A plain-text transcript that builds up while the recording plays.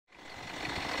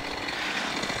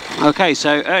Okay,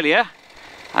 so earlier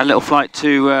I had a little flight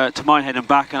to Minehead and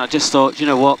back, and I just thought, you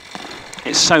know what,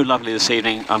 it's so lovely this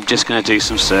evening, I'm just going to do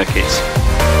some circuits.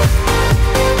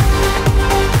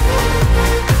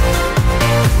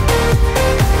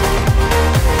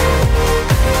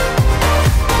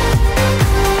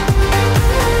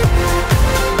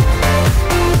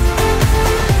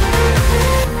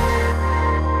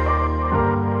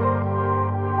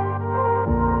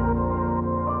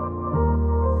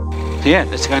 So yeah,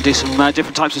 let's go and do some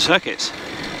different types of circuits.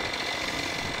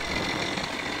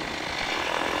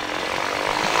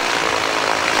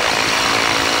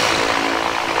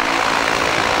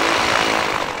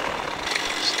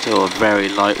 Still a very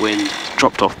light wind, it's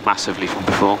dropped off massively from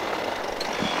before.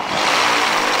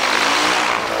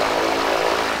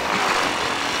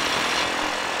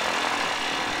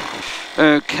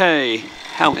 Okay,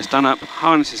 helmet's done up,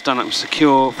 harness is done up,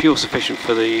 secure, fuel sufficient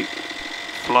for the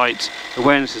flight,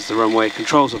 awareness is the runway,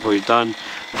 controls have already done,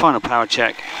 final power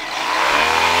check.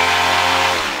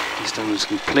 This done is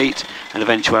complete, and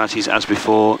eventualities as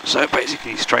before, so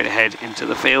basically straight ahead into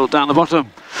the field down the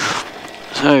bottom.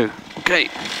 So, okay,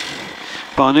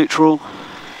 bar neutral,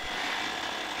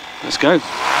 let's go.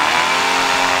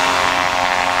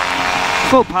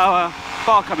 Full power,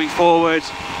 bar coming forward,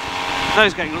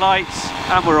 nose getting light,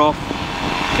 and we're off,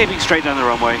 keeping straight down the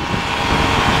runway.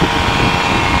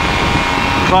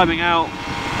 Climbing out,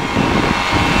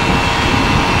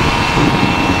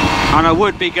 and I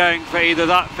would be going for either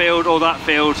that field or that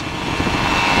field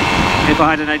if I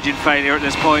had an engine failure at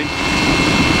this point.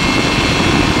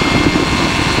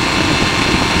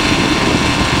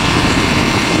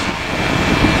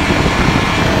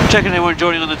 Checking anyone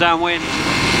joining on the downwind,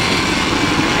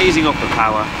 easing off the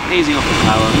power, easing off the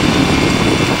power.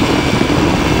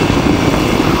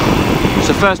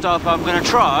 So first off, I'm going to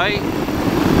try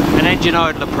an engine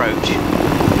idle approach.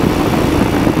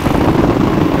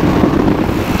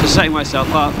 Just setting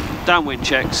myself up, downwind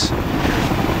checks.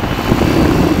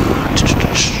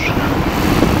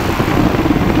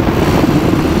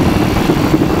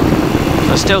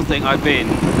 I still think I've been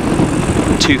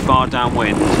too far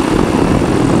downwind. So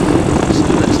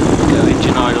let's go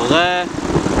engine idle there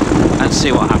and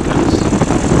see what happens.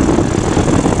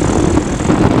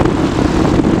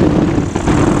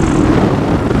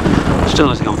 Still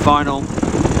nothing on final.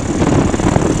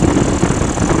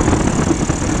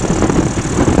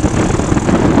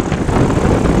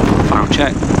 Final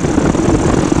check.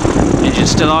 Engine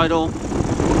still idle.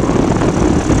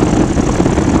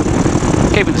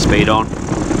 Keeping the speed on.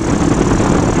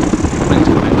 Wings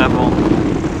coming level.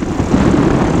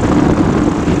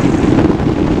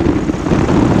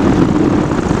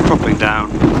 Dropping down.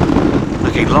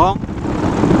 Looking long.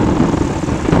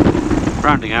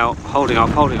 Rounding out, holding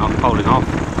off, holding off, holding off.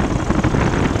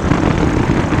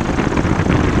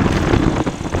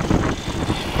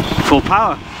 Full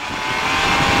power.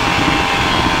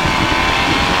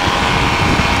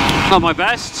 Not my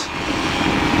best.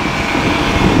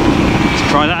 Let's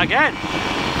try that again.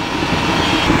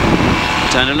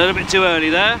 Turned a little bit too early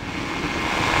there.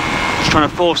 Just trying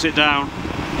to force it down.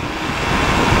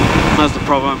 That's the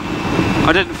problem.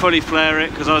 I didn't fully flare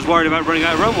it because I was worried about running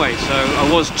out of runway, so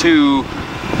I was too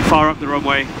far up the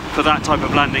runway for that type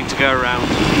of landing to go around.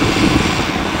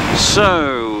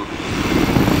 So,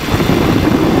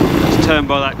 let's turn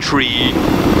by that tree.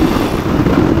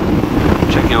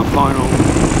 Checking out final.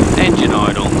 Engine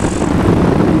idle.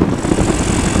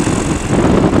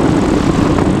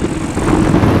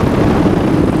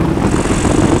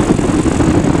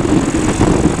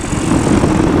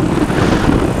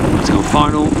 Let's go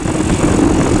final.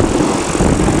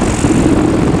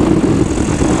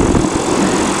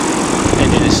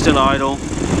 Still idle.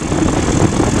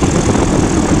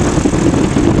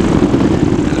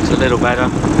 It looks a little better.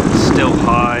 Still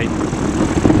high.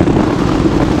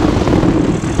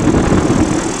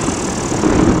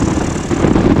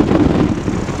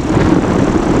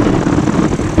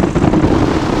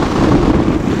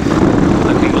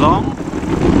 Looking long.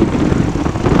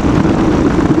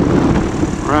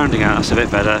 Rounding out, that's a bit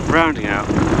better. Rounding out.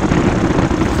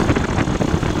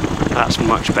 That's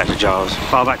much better, Giles.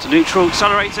 Bar back to neutral,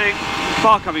 accelerating,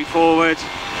 bar coming forward,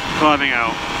 climbing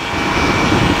out.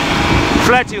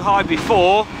 Flared too high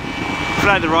before,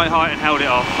 flared the right height and held it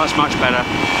off. That's much better.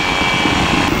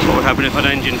 That's what would happen if I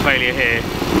had an engine failure here.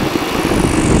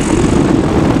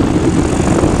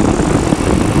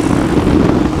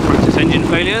 Practice engine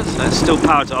failures, that's still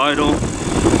power to idle.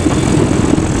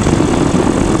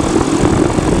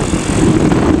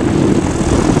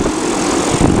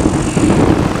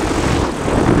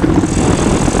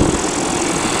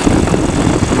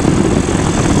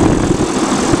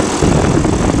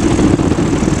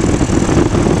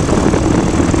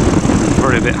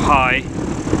 bit high.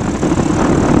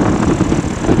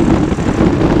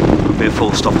 There'll be a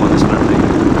full stop on this landing.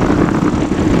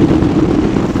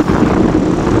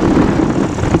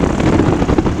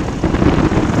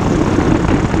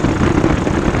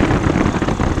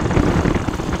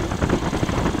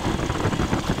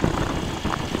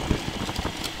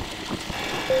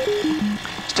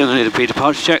 Still going to need a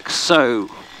pre-departure check, so...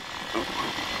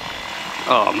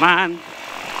 Oh man,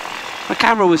 my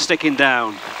camera was sticking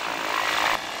down.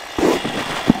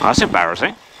 Oh, that's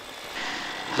embarrassing.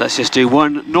 So let's just do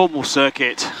one normal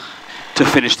circuit to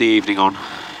finish the evening on.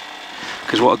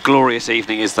 Because what a glorious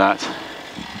evening is that.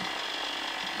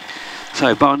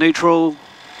 So bar neutral,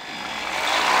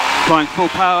 flying full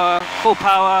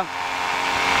power,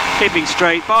 keeping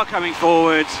straight, bar coming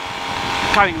forward,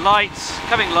 coming light,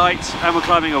 and we're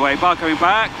climbing away. Bar coming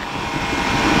back.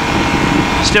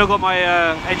 Still got my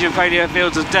engine failure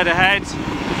fields as dead ahead.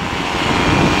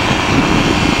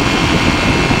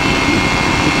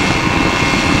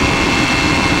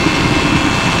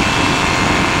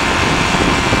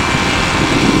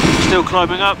 Still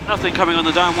climbing up, nothing coming on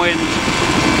the downwind.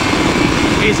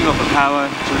 Easing off the power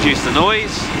to reduce the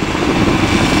noise.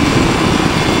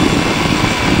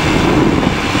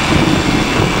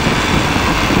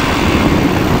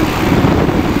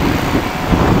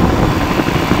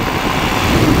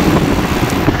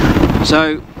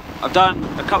 So I've done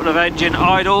a couple of engine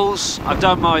idles, I've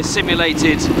done my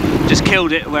simulated, just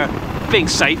killed it, where being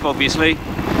safe obviously,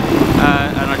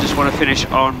 and I just want to finish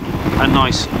on a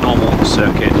nice normal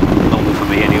circuit, normal for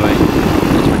me anyway.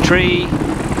 There's my tree,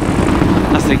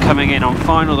 nothing coming in on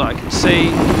final that I can see,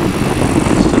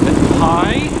 just a bit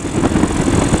high,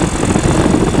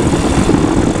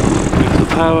 move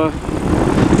the power,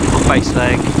 on base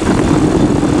leg,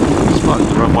 sparking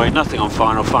the runway, nothing on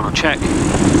final check.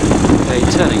 Okay,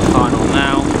 turning final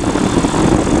now.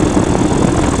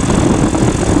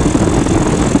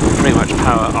 Pretty much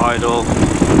power idle.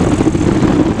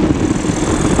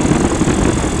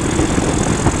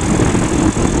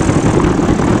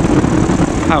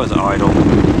 Power's idle.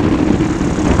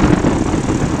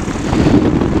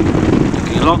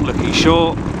 Looking long, looking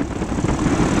short.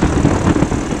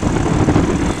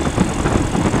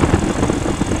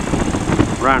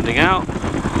 Rounding out,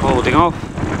 holding off.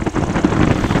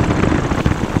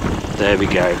 There we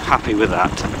go, happy with that.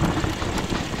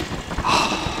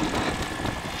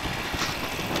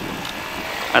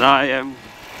 And I am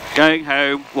going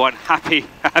home one happy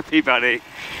bunny.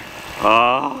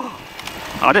 Oh,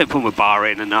 I didn't put my bar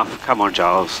in enough. Come on,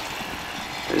 Giles.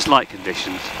 It's light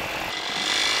conditions.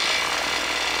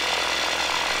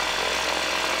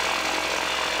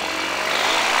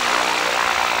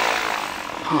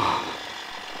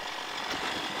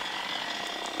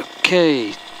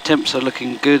 Okay. Temps are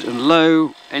looking good and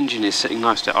low, engine is sitting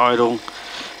nice to idle,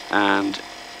 and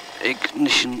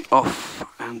ignition off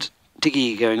and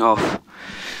diggy going off.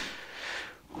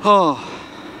 Oh.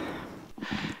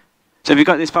 So if you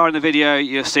got this far in the video,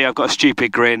 you'll see I've got a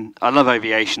stupid grin. I love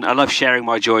aviation. I love sharing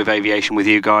my joy of aviation with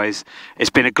you guys.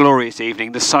 It's been a glorious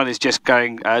evening. The sun is just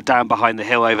going down behind the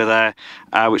hill over there,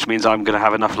 which means I'm going to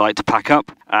have enough light to pack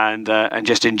up, and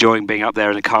just enjoying being up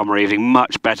there in a calmer evening.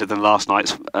 Much better than last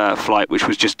night's flight, which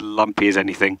was just lumpy as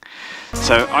anything.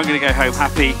 So I'm going to go home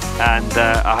happy, and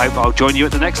I hope I'll join you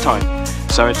at the next time.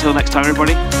 So until next time,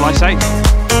 everybody, fly safe.